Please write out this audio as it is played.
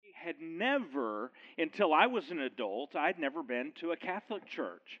had never, until I was an adult, I'd never been to a Catholic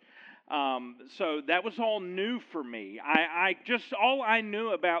church. So that was all new for me. I just, all I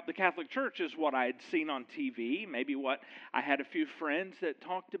knew about the Catholic Church is what I had seen on TV, maybe what I had a few friends that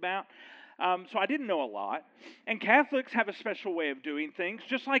talked about. So I didn't know a lot. And Catholics have a special way of doing things,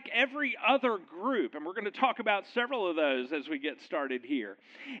 just like every other group. And we're going to talk about several of those as we get started here.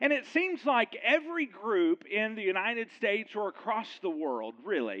 And it seems like every group in the United States or across the world,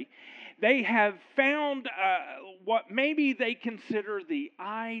 really, they have found what maybe they consider the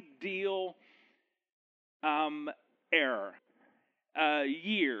ideal era,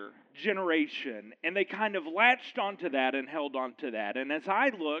 year, generation, and they kind of latched onto that and held onto that. And as I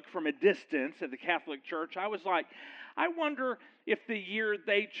look from a distance at the Catholic Church, I was like, I wonder if the year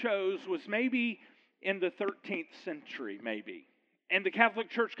they chose was maybe in the 13th century, maybe. And the Catholic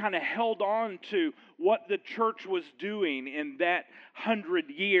Church kind of held on to what the church was doing in that 100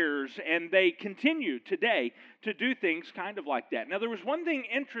 years, and they continue today to do things kind of like that. Now, there was one thing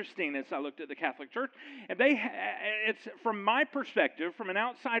interesting as I looked at the Catholic Church, and it's from my perspective, from an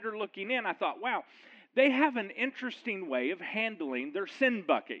outsider looking in, I thought, wow, they have an interesting way of handling their sin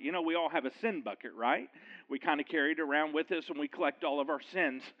bucket. You know, we all have a sin bucket, right? We kind of carry it around with us, and we collect all of our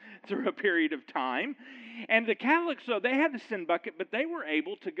sins through a period of time. And the Catholics, though, they had the sin bucket, but they were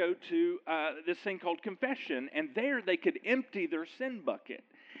able to go to this thing called confession, and there they could empty their sin bucket.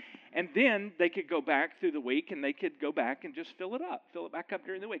 And then they could go back through the week, and they could go back and just fill it back up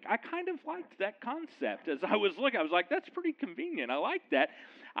during the week. I kind of liked that concept. As I was looking, I was like, that's pretty convenient. I like that.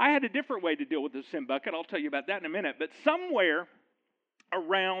 I had a different way to deal with the sin bucket. I'll tell you about that in a minute. But somewhere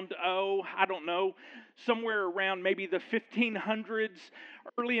around, I don't know, somewhere around maybe the 1500s,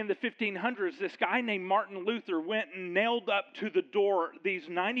 early in the 1500s, this guy named Martin Luther went and nailed up to the door these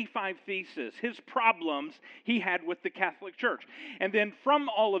 95 theses, his problems he had with the Catholic Church. And then from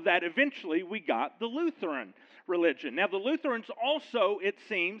all of that, eventually we got the Lutheran religion. Now, the Lutherans also, it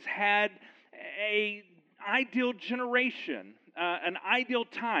seems, had an ideal generation, an ideal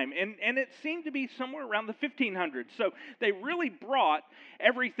time, and it seemed to be somewhere around the 1500s. So they really brought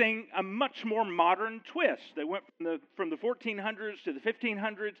everything a much more modern twist. They went from the 1400s to the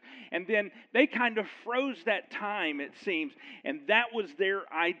 1500s, and then they kind of froze that time, it seems, and that was their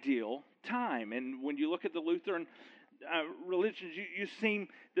ideal time. And when you look at the Lutheran religions, you seem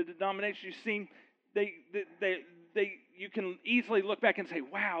the denominations, you seem you can easily look back and say,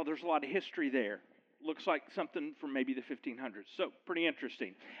 wow, there's a lot of history there. Looks like something from maybe the 1500s. So, pretty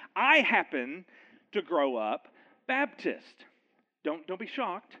interesting. I happen to grow up Baptist. Don't be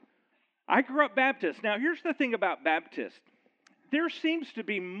shocked. I grew up Baptist. Now, here's the thing about Baptist. There seems to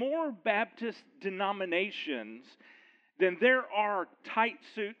be more Baptist denominations than there are tight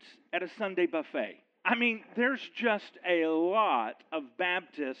suits at a Sunday buffet. I mean, there's just a lot of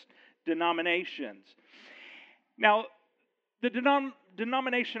Baptist denominations. Now, the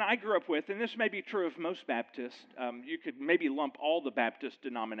denomination I grew up with, and this may be true of most Baptists, you could maybe lump all the Baptist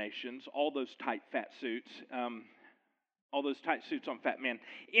denominations, all those tight fat suits, all those tight suits on fat men,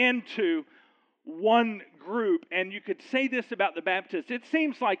 into one group. And you could say this about the Baptists. It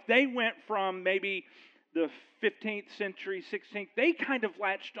seems like they went from maybe the 15th century, 16th, they kind of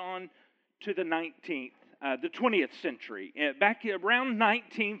latched on to the 19th. The 20th century. Back around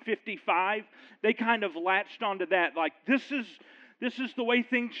 1955, they kind of latched onto that. Like, this is the way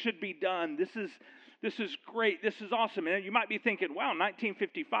things should be done. This is great. This is awesome. And you might be thinking, wow,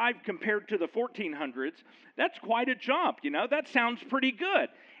 1955 compared to the 1400s, that's quite a jump. You know, that sounds pretty good.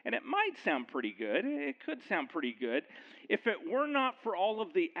 And it might sound pretty good. It could sound pretty good if it were not for all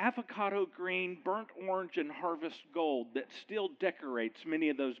of the avocado green, burnt orange, and harvest gold that still decorates many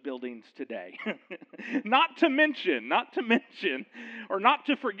of those buildings today. Not to mention, or not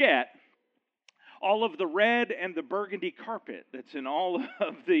to forget, all of the red and the burgundy carpet that's in all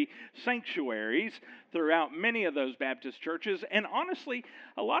of the sanctuaries throughout many of those Baptist churches. And honestly,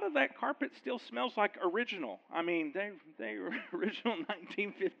 a lot of that carpet still smells like original. I mean, they were original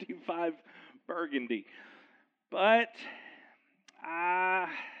 1955 burgundy. But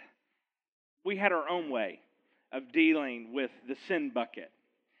we had our own way of dealing with the sin bucket.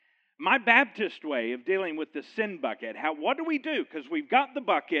 My Baptist way of dealing with the sin bucket, what do we do? Because we've got the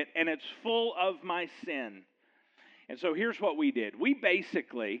bucket and it's full of my sin. And so here's what we did. We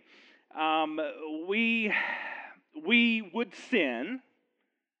basically, we would sin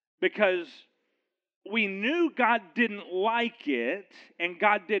because we knew God didn't like it and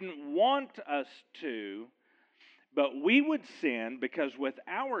God didn't want us to, but we would sin because with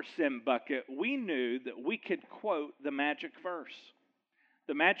our sin bucket, we knew that we could quote the magic verse.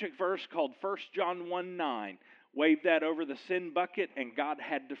 The magic verse called 1 John 1:9. waved that over the sin bucket, and God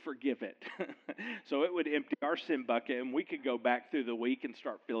had to forgive it. So it would empty our sin bucket, and we could go back through the week and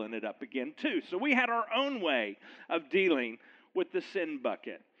start filling it up again too. So we had our own way of dealing with the sin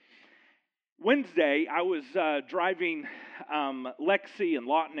bucket. Wednesday, I was driving Lexi and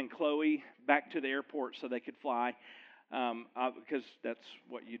Lawton and Chloe back to the airport so they could fly, because that's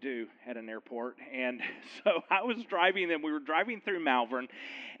what you do at an airport. And so I was driving them. We were driving through Malvern,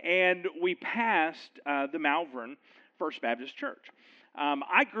 and we passed the Malvern First Baptist Church.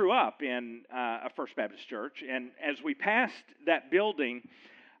 I grew up in a First Baptist church, and as we passed that building,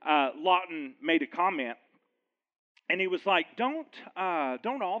 Lawton made a comment. And he was like, don't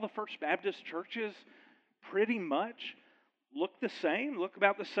all the First Baptist churches pretty much look the same, look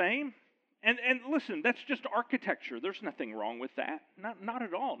about the same? And listen, that's just architecture. There's nothing wrong with that. Not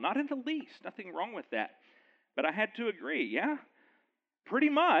at all. Not in the least. Nothing wrong with that. But I had to agree, yeah? Pretty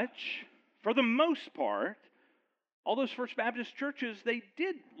much, for the most part, all those First Baptist churches, they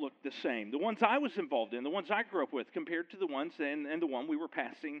did look the same. The ones I was involved in, the ones I grew up with, compared to the ones and the one we were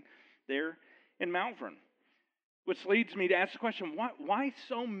passing there in Malvern. Which leads me to ask the question, why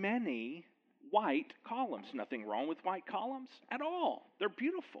so many white columns? Nothing wrong with white columns at all. They're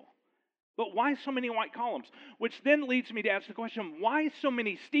beautiful. But why so many white columns? Which then leads me to ask the question, why so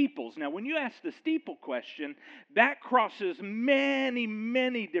many steeples? Now, when you ask the steeple question, that crosses many,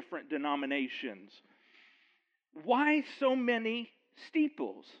 many different denominations. Why so many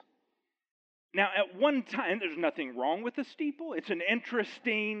steeples? Now, at one time, there's nothing wrong with a steeple. It's an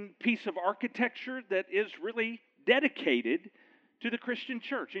interesting piece of architecture that is really dedicated to the Christian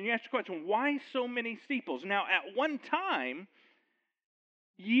church. And you ask the question, why so many steeples? Now, at one time,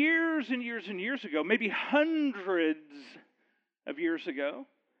 years and years and years ago, maybe hundreds of years ago,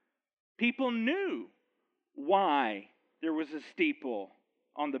 people knew why there was a steeple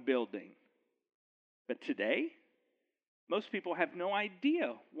on the building. But today, most people have no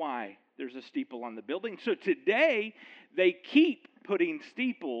idea why there's a steeple on the building. So today, they keep putting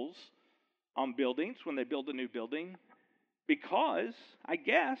steeples on buildings when they build a new building because, I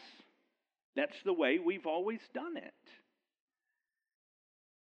guess, that's the way we've always done it.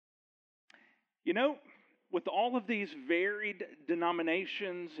 You know, with all of these varied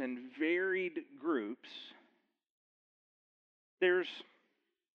denominations and varied groups, there's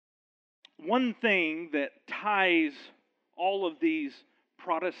one thing that ties all of these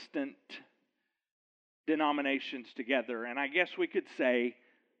Protestant denominations together, and I guess we could say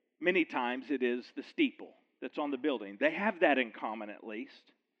many times it is the steeple that's on the building. They have that in common at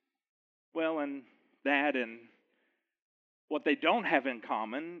least. Well, and that and what they don't have in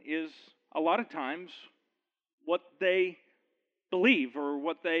common is a lot of times what they believe or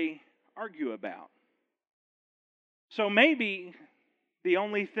what they argue about. So maybe the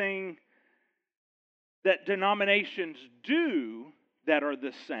only thing that denominations do that are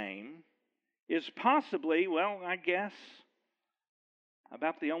the same is possibly, well, I guess,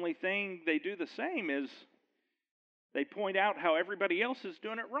 about the only thing they do the same is they point out how everybody else is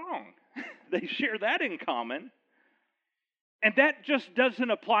doing it wrong. They share that in common. And that just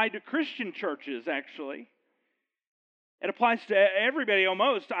doesn't apply to Christian churches, actually. It applies to everybody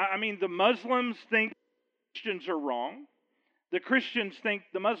almost. I mean, the Muslims think Christians are wrong. The Christians think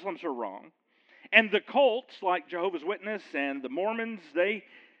the Muslims are wrong. And the cults, like Jehovah's Witness and the Mormons, they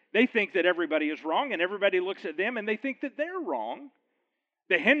think that everybody is wrong, and everybody looks at them and they think that they're wrong.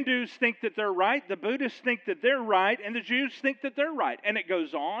 The Hindus think that they're right, the Buddhists think that they're right, and the Jews think that they're right. And it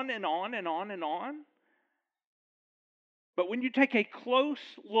goes on and on and on and on. But when you take a close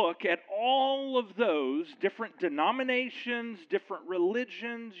look at all of those different denominations, different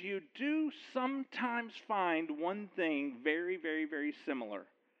religions, you do sometimes find one thing very, very, very similar.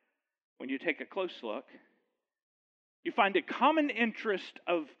 When you take a close look, you find a common interest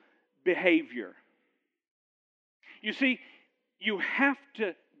of behavior. You see, you have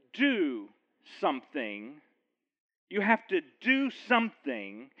to do something. You have to do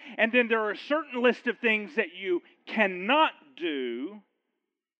something. And then there are a certain list of things that you cannot do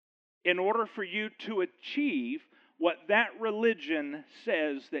in order for you to achieve what that religion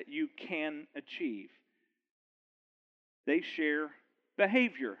says that you can achieve. They share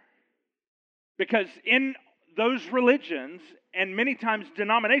behavior. Because in those religions, and many times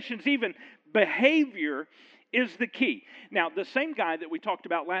denominations even, behavior is the key. Now, the same guy that we talked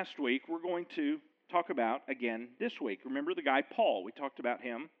about last week, we're going to talk about again this week. Remember the guy Paul? We talked about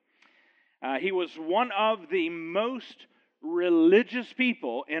him. He was one of the most religious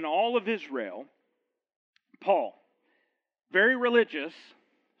people in all of Israel. Paul, very religious,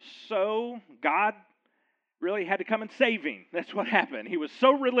 so God really had to come and save him. That's what happened. He was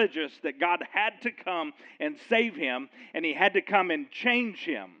so religious that God had to come and save him, and he had to come and change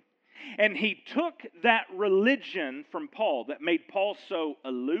him. And he took that religion from Paul that made Paul so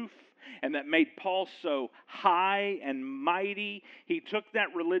aloof and that made Paul so high and mighty. He took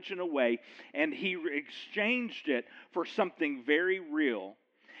that religion away and he exchanged it for something very real.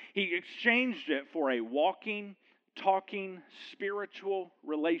 He exchanged it for a walking, talking, spiritual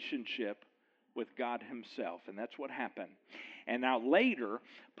relationship with God himself. And that's what happened. And now later,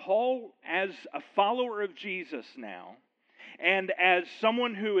 Paul, as a follower of Jesus now, and as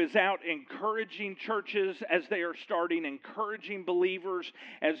someone who is out encouraging churches as they are starting, encouraging believers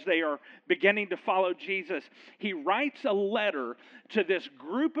as they are beginning to follow Jesus, he writes a letter to this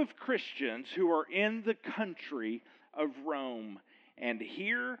group of Christians who are in the country of Rome. And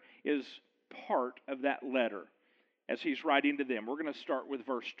here is part of that letter as he's writing to them. We're going to start with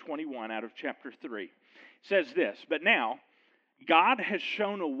verse 21 out of chapter 3. It says this, "But now God has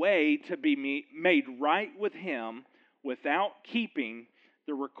shown a way to be made right with him without keeping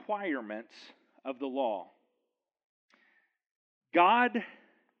the requirements of the law." God,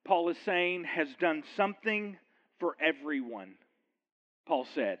 Paul is saying, has done something for everyone. Paul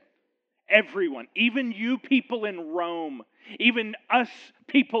said, everyone, even you people in Rome, even us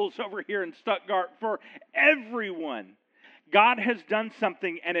peoples over here in Stuttgart, for everyone. God has done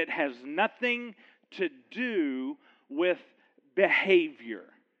something, and it has nothing to do with behavior.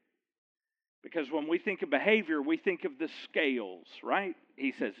 Because when we think of behavior, we think of the scales, right?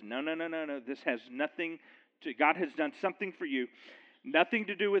 He says, no. This has nothing to, God has done something for you, nothing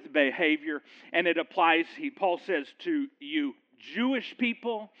to do with behavior. And it applies, Paul says, to you Jewish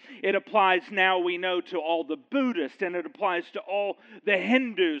people. It applies now, we know, to all the Buddhists. And it applies to all the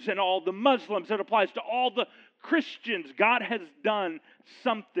Hindus and all the Muslims. It applies to all the Christians. God has done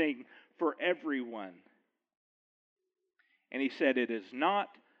something for everyone. And he said, it is not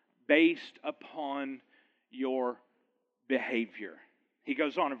based upon your behavior. He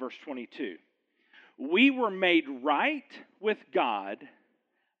goes on in verse 22. We were made right with God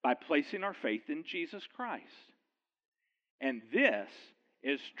by placing our faith in Jesus Christ. And this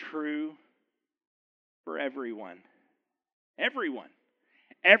is true for everyone. Everyone.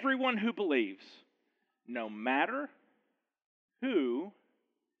 Everyone who believes, no matter who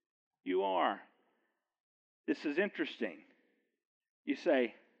you are. This is interesting. You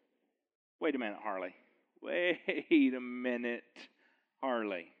say, wait a minute, Harley. Wait a minute,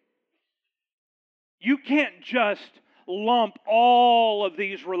 Harley. You can't just lump all of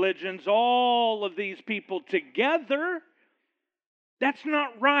these religions, all of these people together. That's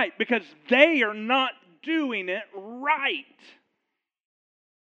not right, because they are not doing it right.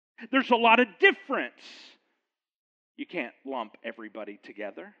 There's a lot of difference. You can't lump everybody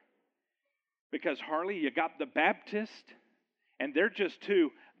together. Because, Harley, you got the Baptist, and they're just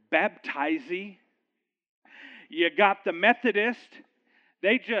too baptizy. You got the Methodist,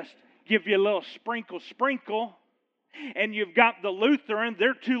 they just give you a little sprinkle. And you've got the Lutheran,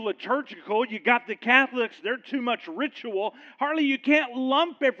 they're too liturgical. You got the Catholics, they're too much ritual. Harley, you can't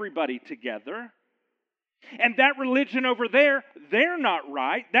lump everybody together. And that religion over there, they're not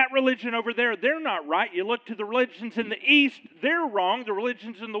right. That religion over there, they're not right. You look to the religions in the East, they're wrong. The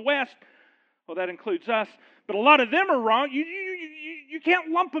religions in the West, well, that includes us, but a lot of them are wrong. You can't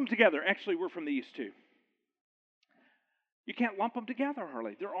lump them together. Actually, we're from the East too. You can't lump them together,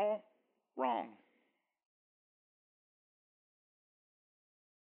 Harley. They're all wrong.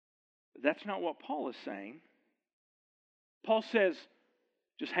 That's not what Paul is saying. Paul says,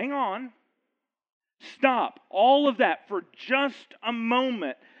 just hang on. Stop all of that for just a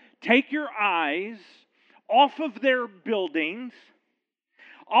moment. Take your eyes off of their buildings,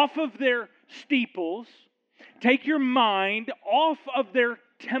 off of their steeples. Take your mind off of their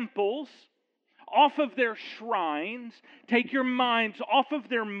temples, off of their shrines. Take your minds off of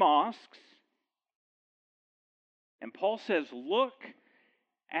their mosques. And Paul says, look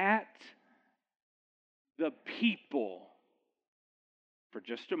at the people for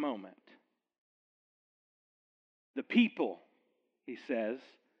just a moment. The people, he says,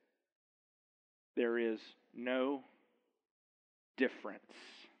 there is no difference.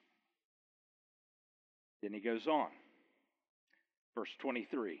 Then he goes on. Verse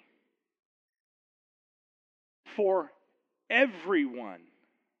 23. For everyone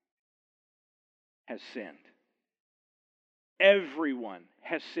has sinned. Everyone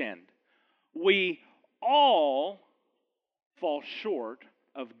has sinned. We all fall short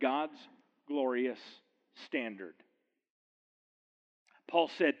of God's glorious standard.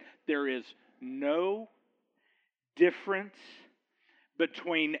 Paul said there is no difference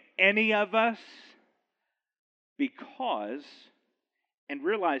between any of us because, and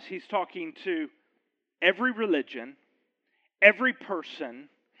realize he's talking to every religion, every person,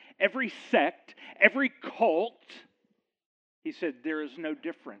 every sect, every cult. He said there is no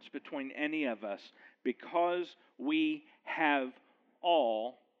difference between any of us because we have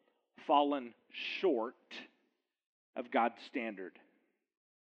all fallen short of God's standard.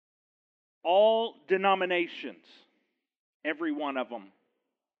 All denominations, every one of them.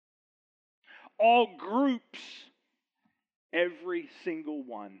 All groups, every single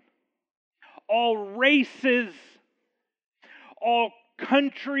one. All races, all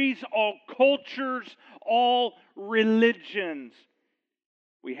countries, all cultures, all religions.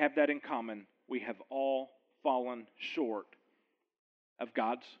 We have that in common. We have all fallen short of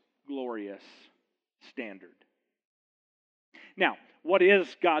God's glorious standard. Now, what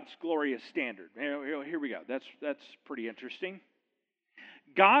is God's glorious standard? Here we go. That's pretty interesting.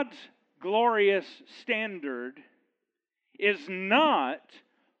 God's glorious standard is not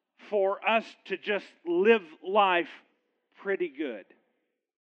for us to just live life pretty good.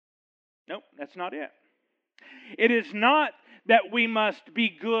 Nope, that's not it. It is not that we must be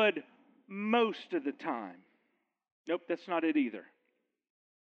good most of the time. Nope, that's not it either.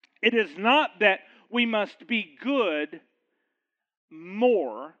 It is not that we must be good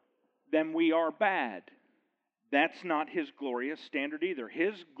more than we are bad. That's not His glorious standard either.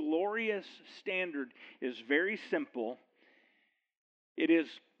 His glorious standard is very simple. It is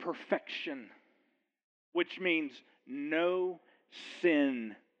perfection, which means no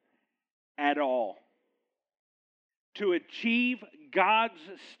sin at all. To achieve God's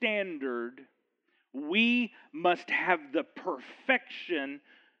standard, we must have the perfection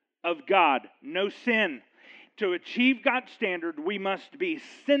of God. No sin. To achieve God's standard, we must be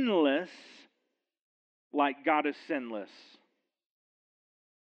sinless like God is sinless.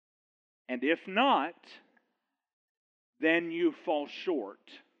 And if not, then you fall short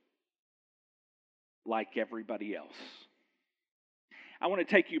like everybody else. I want to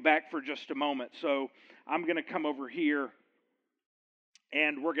take you back for just a moment. So I'm going to come over here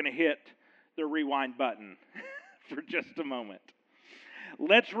and we're going to hit the rewind button for just a moment.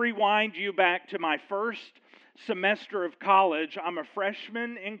 Let's rewind you back to my first semester of college. I'm a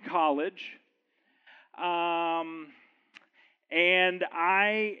freshman in college. And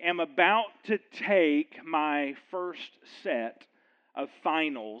I am about to take my first set of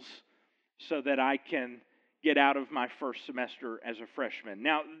finals so that I can get out of my first semester as a freshman.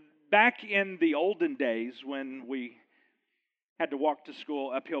 Now, back in the olden days when we had to walk to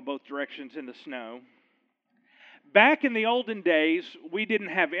school uphill both directions in the snow, back in the olden days, we didn't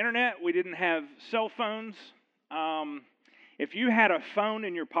have internet, we didn't have cell phones. If you had a phone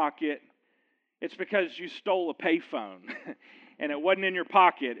in your pocket, it's because you stole a payphone. And it wasn't in your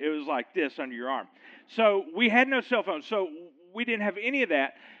pocket. It was like this under your arm. So we had no cell phones. So we didn't have any of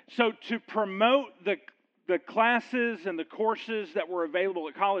that. So to promote the classes and the courses that were available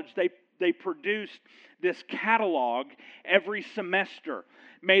at college, they produced this catalog every semester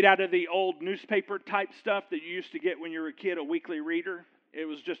made out of the old newspaper type stuff that you used to get when you were a kid, a weekly reader. It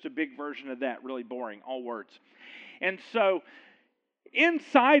was just a big version of that, really boring, all words. And so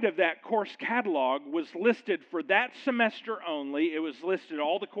inside of that course catalog was listed for that semester only. It was listed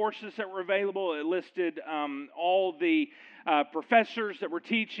all the courses that were available. It listed all the professors that were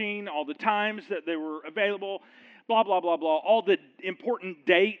teaching, all the times that they were available, blah, blah, blah, blah. All the important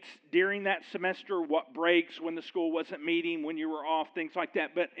dates during that semester, what breaks, when the school wasn't meeting, when you were off, things like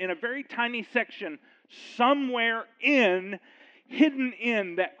that. But in a very tiny section, somewhere hidden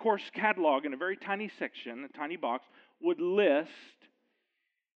in that course catalog, in a very tiny section, a tiny box, would list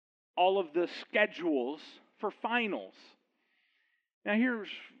all of the schedules for finals. Now here's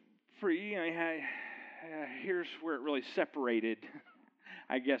where it really separated,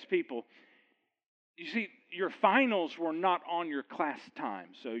 I guess, people. You see, your finals were not on your class time,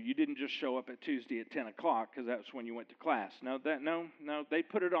 so you didn't just show up at Tuesday at 10 o'clock because that's when you went to class. No, they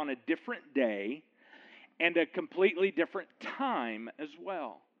put it on a different day and a completely different time as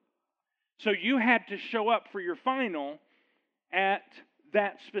well. So you had to show up for your final at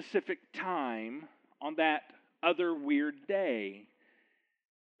that specific time on that other weird day.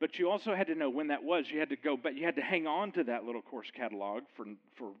 But you also had to know when that was. You had to go, but you had to hang on to that little course catalog for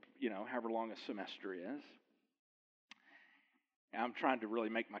however long a semester is. I'm trying to really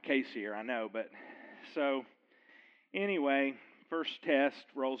make my case here, I know, but so anyway, first test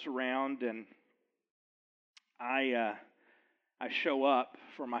rolls around and I show up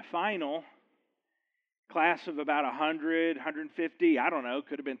for my final. Class of about 100, 150, I don't know,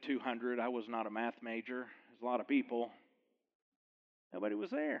 could have been 200. I was not a math major. There's a lot of people. Nobody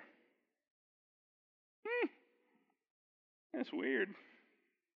was there. That's weird.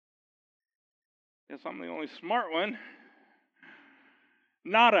 Guess I'm the only smart one.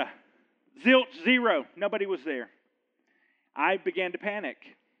 Nada. Zilch, zero. Nobody was there. I began to panic,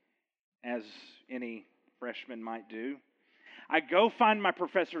 as any freshman might do. I go find my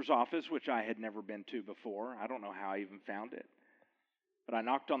professor's office, which I had never been to before. I don't know how I even found it. But I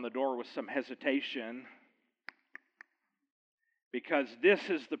knocked on the door with some hesitation because this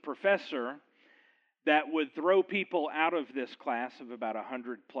is the professor that would throw people out of this class of about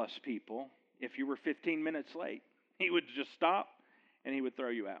 100 plus people if you were 15 minutes late. He would just stop and he would throw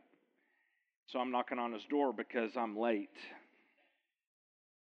you out. So I'm knocking on his door because I'm late.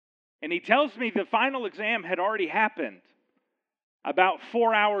 And he tells me the final exam had already happened about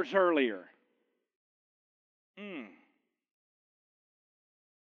 4 hours earlier.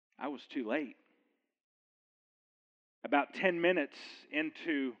 I was too late. About 10 minutes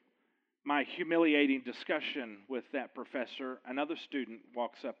into my humiliating discussion with that professor, another student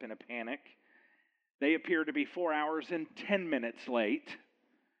walks up in a panic. They appear to be 4 hours and 10 minutes late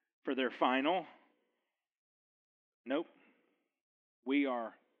for their final. Nope. We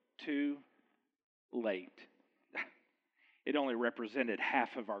are too late. It only represented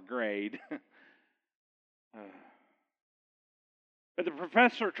half of our grade. But the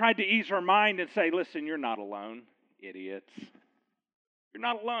professor tried to ease her mind and say, listen, you're not alone, idiots. You're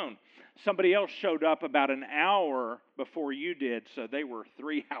not alone. Somebody else showed up about an hour before you did, so they were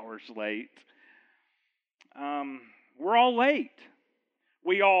 3 hours late. We're all late.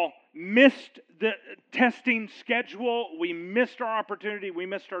 We all missed the testing schedule. We missed our opportunity. We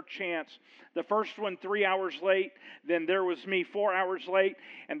missed our chance. The first one, 3 hours late. Then there was me, 4 hours late.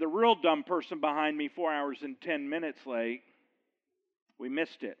 And the real dumb person behind me, 4 hours and 10 minutes late. We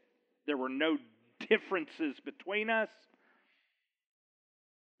missed it. There were no differences between us.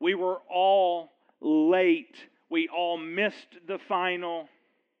 We were all late. We all missed the final.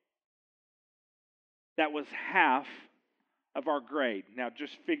 That was half of our grade. Now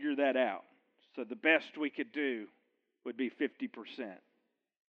just figure that out. So the best we could do would be 50%.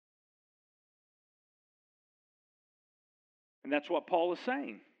 And that's what Paul is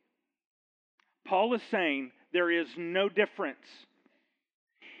saying. Paul is saying there is no difference.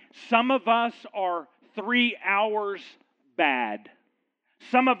 Some of us are 3 hours bad.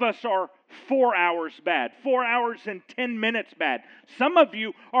 Some of us are 4 hours bad. 4 hours and 10 minutes bad. Some of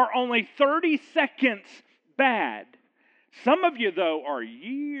you are only 30 seconds bad. Some of you, though, are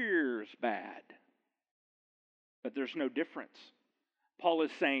years bad. But there's no difference. Paul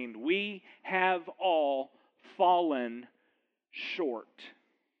is saying we have all fallen short.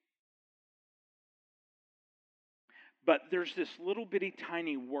 But there's this little bitty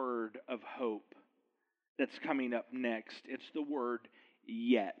tiny word of hope that's coming up next. It's the word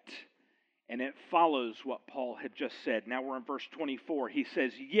yet. And it follows what Paul had just said. Now we're in verse 24. He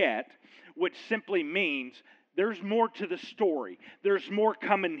says yet, which simply means there's more to the story. There's more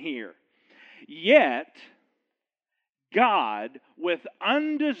coming here. Yet, God, with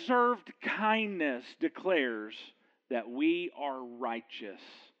undeserved kindness, declares that we are righteous.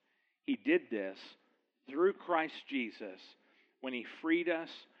 He did this through Christ Jesus when He freed us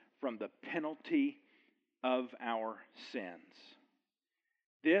from the penalty of our sins.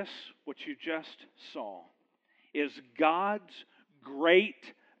 This, what you just saw, is God's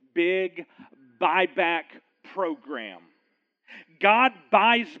great big buyback program. God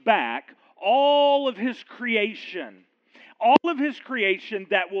buys back all of His creation. All of His creation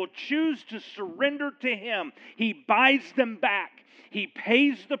that will choose to surrender to Him. He buys them back. He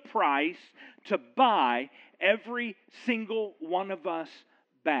pays the price to buy every single one of us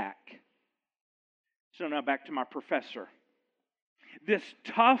back. So now back to my professor. This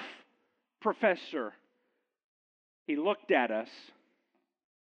tough professor, he looked at us.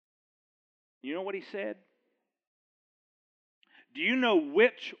 You know what he said? Do you know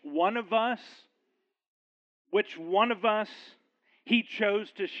which one of us He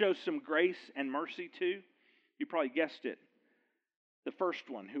chose to show some grace and mercy to? You probably guessed it. The first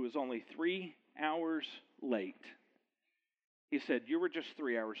one, who was only 3 hours late. He said, you were just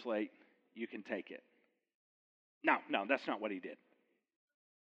 3 hours late. You can take it. No, that's not what he did.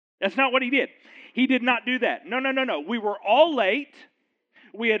 That's not what he did. He did not do that. No. We were all late.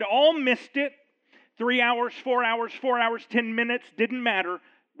 We had all missed it. 3 hours, 4 hours, 4 hours, 10 minutes, didn't matter.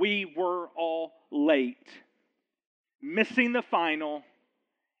 We were all late. Missing the final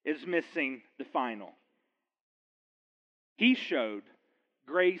is missing the final. He showed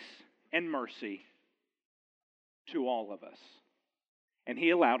grace and mercy to all of us. And He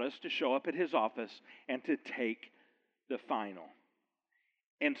allowed us to show up at His office and to take the final.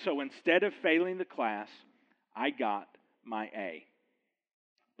 And so instead of failing the class, I got my A.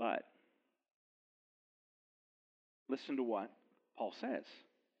 But listen to what Paul says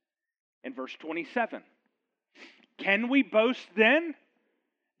in verse 27. Can we boast then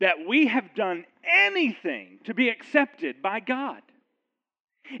that we have done anything to be accepted by God?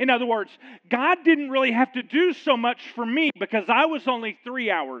 In other words, God didn't really have to do so much for me because I was only 3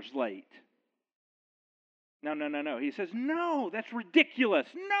 hours late. No. He says, no, that's ridiculous.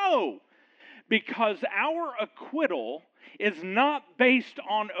 No, because our acquittal is not based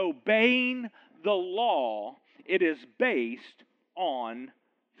on obeying the law. It is based on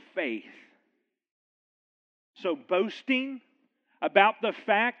faith. So boasting about the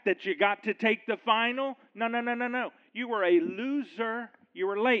fact that you got to take the final, no. You were a loser. You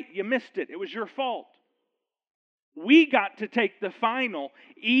were late. You missed it. It was your fault. We got to take the final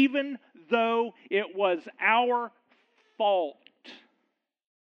even though it was our fault.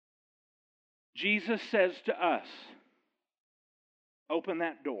 Jesus says to us, open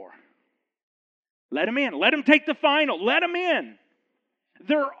that door. Let them in. Let them take the final. Let them in.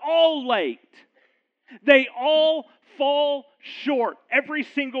 They're all late. They all fall short, every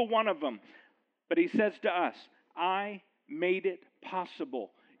single one of them. But he says to us, I made it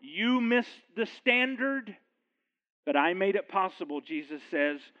possible. You missed the standard, but I made it possible, Jesus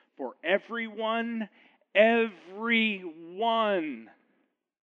says, for everyone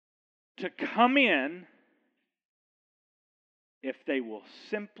to come in if they will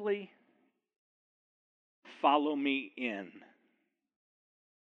simply follow me in.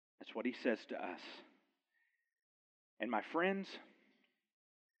 That's what he says to us. And my friends,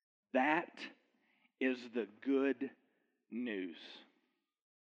 that is the good news.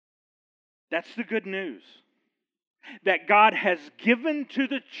 That's the good news that God has given to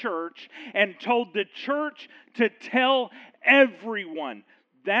the church and told the church to tell everyone.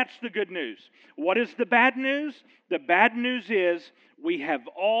 That's the good news. What is the bad news? The bad news is we have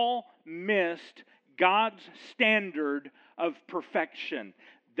all missed God's standard of perfection.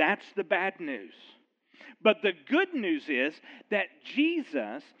 That's the bad news. But the good news is that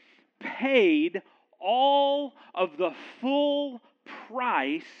Jesus paid all of the full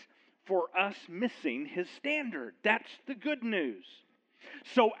price for us missing His standard. That's the good news.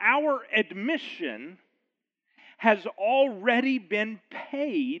 So our admission has already been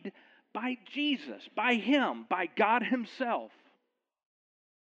paid by Jesus, by Him, by God Himself.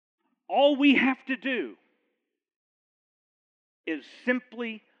 All we have to do is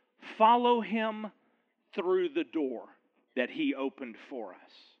simply follow Him through the door that He opened for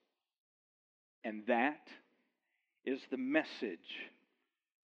us. And that is the message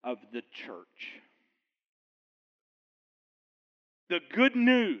of the church. The good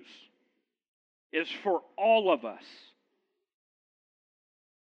news is for all of us.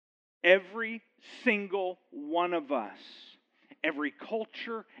 Every single one of us. Every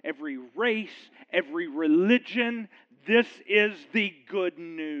culture, every race, every religion. This is the good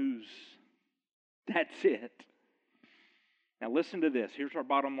news. That's it. Now listen to this. Here's our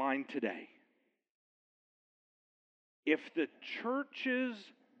bottom line today. If the church's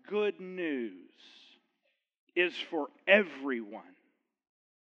good news is for everyone,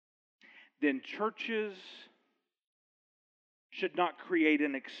 then churches should not create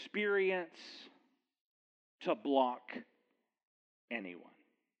an experience to block anyone.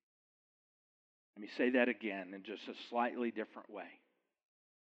 Let me say that again in just a slightly different way.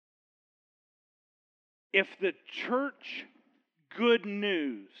 If the church good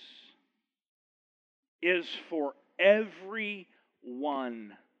news is for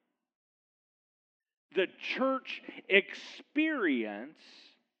everyone, the church experience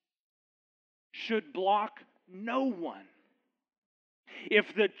should block no one.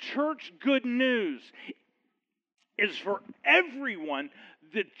 If the church good news is for everyone,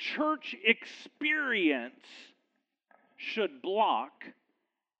 the church experience should block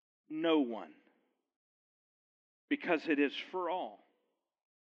no one, because it is for all.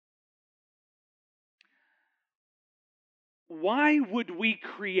 Why would we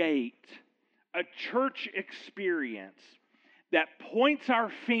create a church experience that points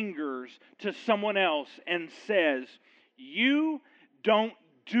our fingers to someone else and says, you don't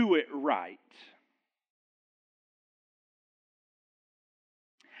do it right?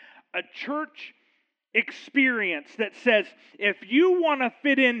 A church experience that says, if you want to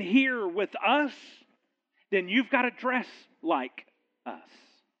fit in here with us, then you've got to dress like us.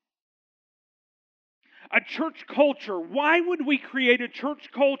 A church culture. Why would we create a church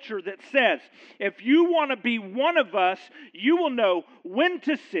culture that says, if you want to be one of us, you will know when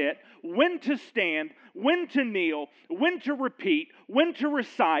to sit, when to stand, when to kneel, when to repeat, when to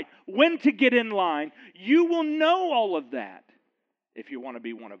recite, when to get in line. You will know all of that if you want to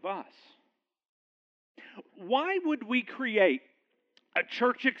be one of us. Why would we create a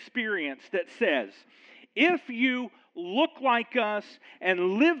church experience that says, if you look like us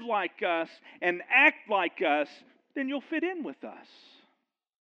and live like us and act like us, then you'll fit in with us?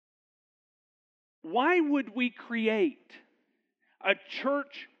 Why would we create a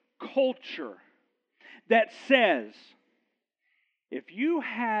church culture that says, if you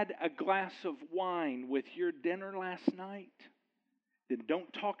had a glass of wine with your dinner last night, then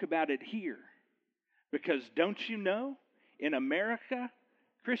don't talk about it here? Because don't you know, in America,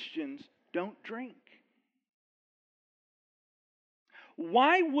 Christians don't drink.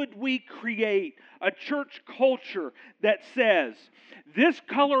 Why would we create a church culture that says, this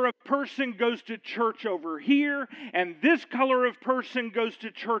color of person goes to church over here, and this color of person goes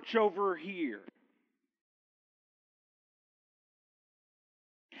to church over here?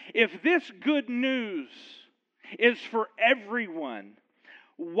 If this good news is for everyone,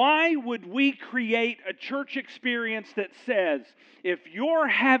 why would we create a church experience that says, if you're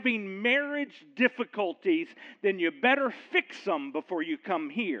having marriage difficulties, then you better fix them before you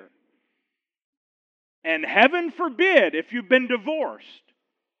come here? And heaven forbid, if you've been divorced,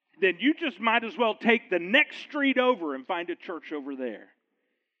 then you just might as well take the next street over and find a church over there.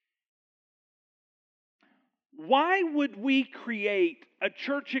 Why would we create a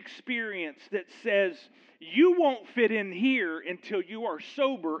church experience that says, you won't fit in here until you are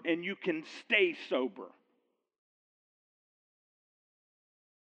sober and you can stay sober?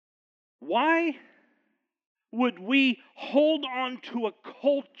 Why would we hold on to a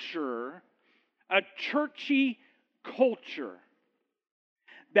culture, a churchy culture,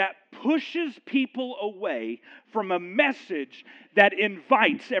 that pushes people away from a message that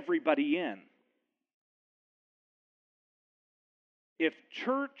invites everybody in? If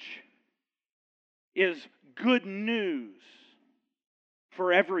church is good news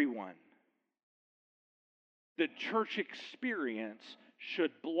for everyone, the church experience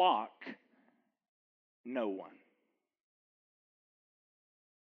should block no one.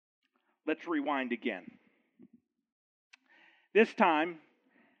 Let's rewind again. This time,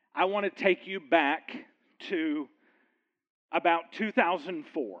 I want to take you back to about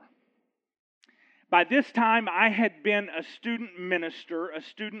 2004. By this time, I had been a student minister, a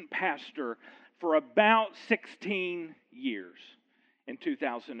student pastor, for about 16 years in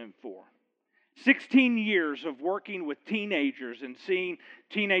 2004. 16 years of working with teenagers and seeing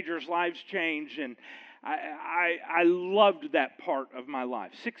teenagers' lives change, and I loved that part of my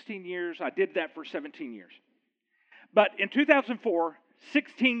life. 16 years, I did that for 17 years. But in 2004,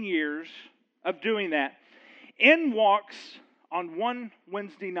 16 years of doing that, in walks, on one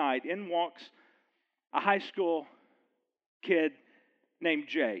Wednesday night, in walks a high school kid named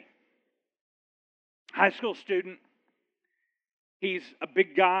Jay. High school student. He's a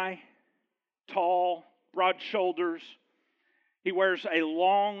big guy, tall, broad shoulders. He wears a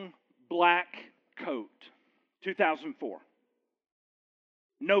long black coat. 2004.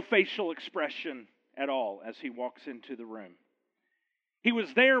 No facial expression at all as he walks into the room. He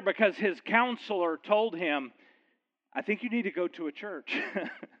was there because his counselor told him, I think you need to go to a church.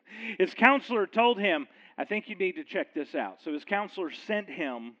 His counselor told him, I think you need to check this out. So his counselor sent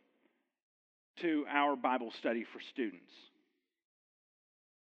him to our Bible study for students.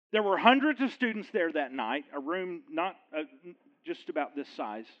 There were hundreds of students there that night, a room not just about this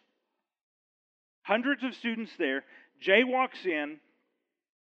size. Hundreds of students there. Jay walks in,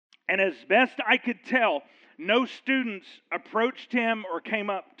 and as best I could tell, no students approached him or came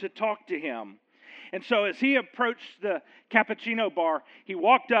up to talk to him. And so as he approached the cappuccino bar, he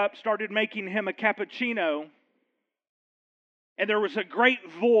walked up, started making him a cappuccino, and there was a great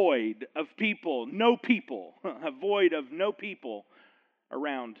void of people, no people, a void of no people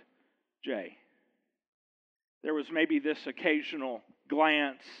around Jay. There was maybe this occasional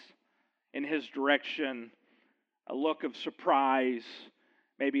glance in his direction, a look of surprise,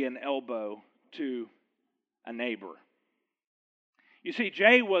 maybe an elbow to a neighbor. You see,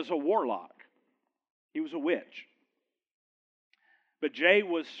 Jay was a warlock. He was a witch. But Jay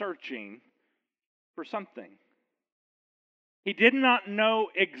was searching for something. He did not know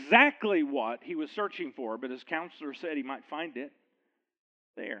exactly what he was searching for, but his counselor said he might find it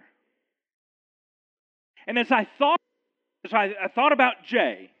there. And as I thought about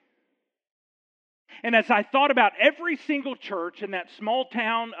Jay, and as I thought about every single church in that small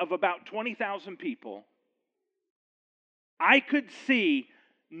town of about 20,000 people, I could see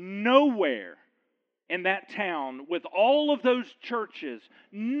nowhere in that town with all of those churches,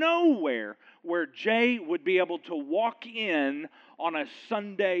 nowhere where Jay would be able to walk in on a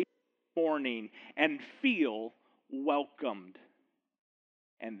Sunday morning and feel welcomed.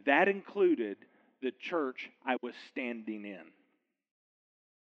 And that included the church I was standing in.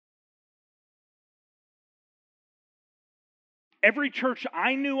 Every church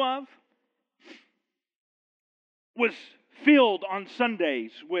I knew of was filled on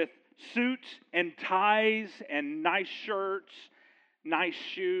Sundays with suits and ties and nice shirts, nice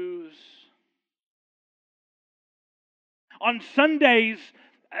shoes. On Sundays,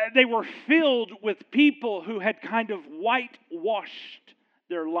 they were filled with people who had kind of whitewashed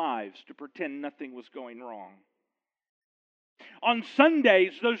their lives to pretend nothing was going wrong. On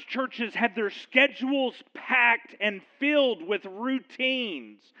Sundays, those churches had their schedules packed and filled with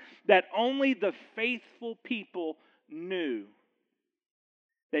routines that only the faithful people knew.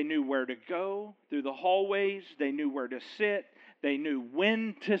 They knew where to go through the hallways. They knew where to sit. They knew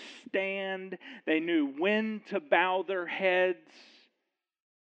when to stand. They knew when to bow their heads.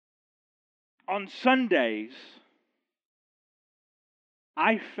 On Sundays,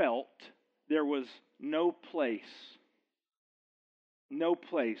 I felt there was no place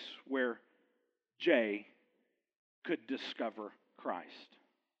where Jay could discover Christ.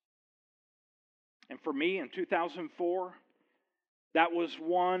 And for me in 2004, that was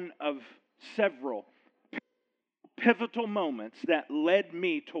one of several pivotal moments that led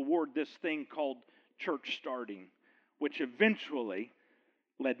me toward this thing called church starting, which eventually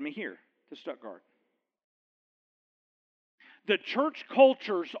led me here to Stuttgart. The church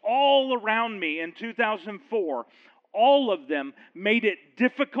cultures all around me in 2004, all of them made it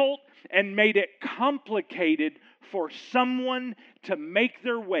difficult and made it complicated for someone to make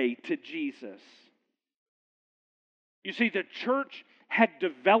their way to Jesus. You see, the church had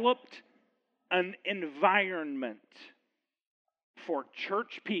developed an environment for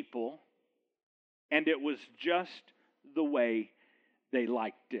church people, and it was just the way they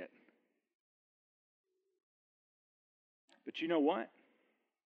liked it. But you know what?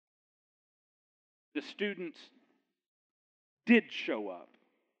 The students did show up.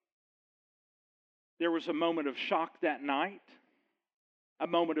 There was a moment of shock that night, a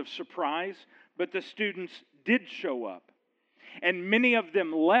moment of surprise, but the students did show up. And many of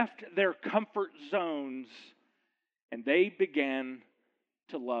them left their comfort zones and they began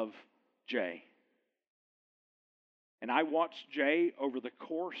to love Jay. And I watched Jay over the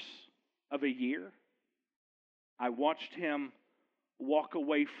course of a year. I watched him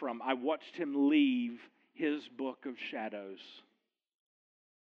I watched him leave his book of shadows.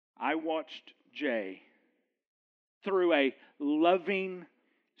 I watched Jay through a loving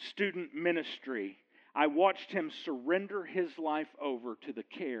student ministry. I watched him surrender his life over to the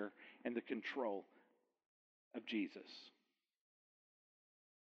care and the control of Jesus.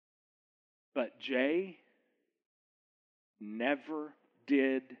 But Jay never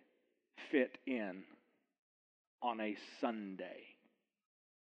did fit in on a Sunday.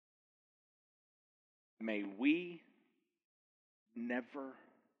 May we never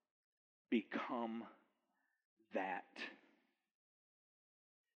become that.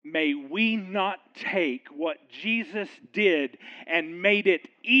 May we not take what Jesus did and made it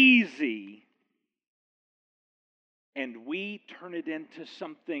easy and we turn it into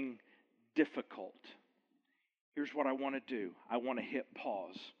something difficult. Here's what I want to do. I want to hit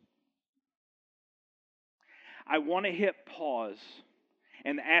pause. I want to hit pause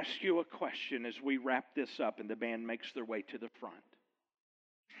and ask you a question as we wrap this up and the band makes their way to the front.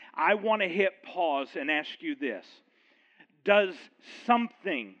 I want to hit pause and ask you this. Does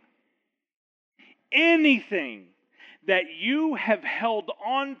something, anything that you have held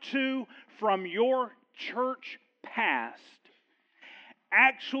on to from your church past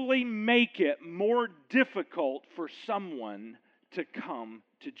actually make it more difficult for someone to come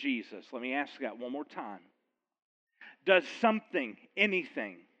to Jesus? Let me ask that one more time. Does something,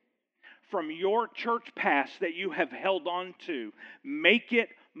 anything from your church past that you have held on to make it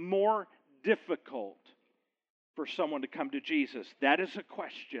more difficult for someone to come to Jesus? That is a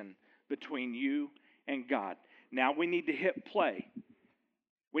question between you and God. Now we need to hit play.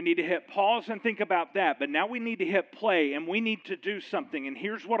 We need to hit pause and think about that. But now we need to hit play and we need to do something. And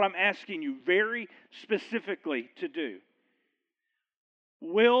here's what I'm asking you very specifically to do.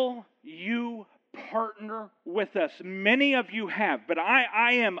 Will you partner with us? Many of you have, but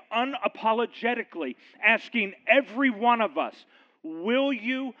I am unapologetically asking every one of us, will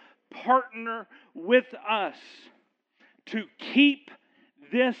you partner with us to keep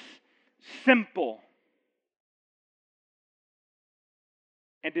this simple?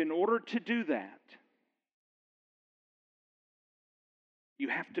 And in order to do that, you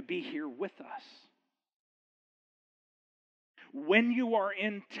have to be here with us. When you are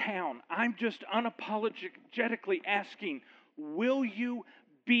in town, I'm just unapologetically asking, will you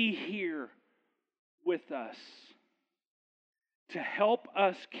be here with us to help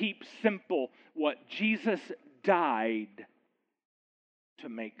us keep simple what Jesus died to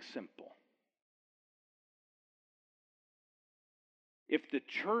make simple? If the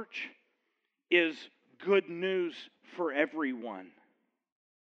church is good news for everyone,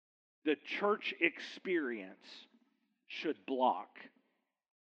 the church experience should block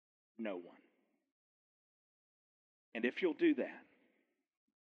no one. And if you'll do that,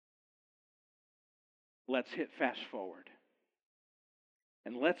 let's hit fast forward.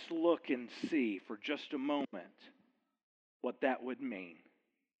 And let's look and see for just a moment what that would mean.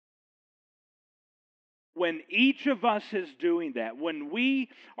 When each of us is doing that, when we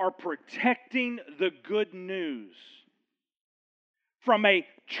are protecting the good news from a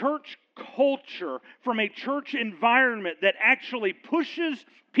church culture, from a church environment that actually pushes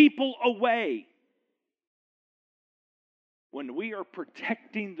people away, when we are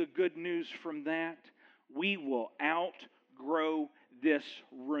protecting the good news from that, we will outgrow this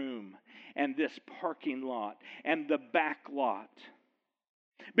room and this parking lot and the back lot.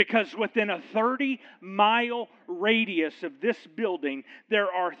 Because within a 30-mile radius of this building,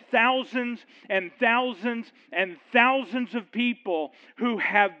 there are thousands and thousands and thousands of people who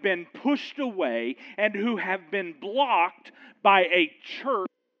have been pushed away and who have been blocked by a church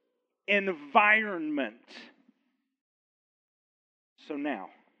environment. So now,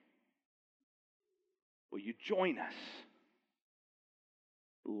 will you join us?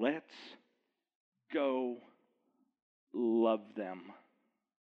 Let's go love them.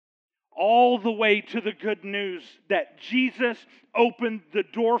 All the way to the good news that Jesus opened the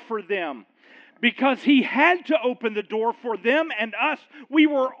door for them. Because He had to open the door for them and us. We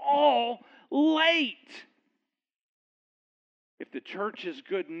were all late. If the church is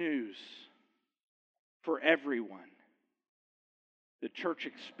good news for everyone, the church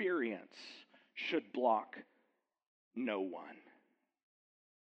experience should block no one.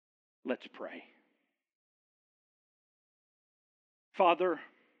 Let's pray. Father,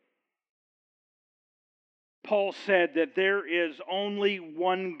 Paul said that there is only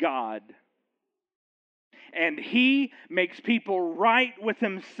one God, and He makes people right with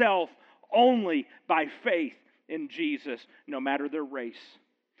Himself only by faith in Jesus, no matter their race,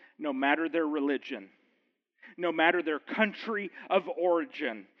 no matter their religion, no matter their country of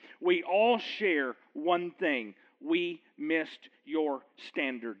origin. We all share one thing. We missed your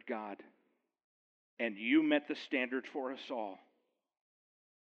standard, God, and you met the standard for us all.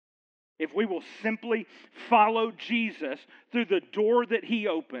 If we will simply follow Jesus through the door that He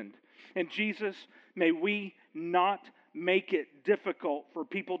opened. And Jesus, may we not make it difficult for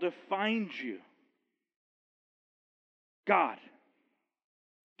people to find you. God,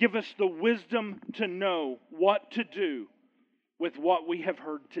 give us the wisdom to know what to do with what we have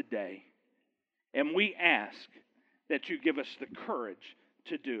heard today. And we ask that you give us the courage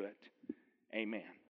to do it. Amen.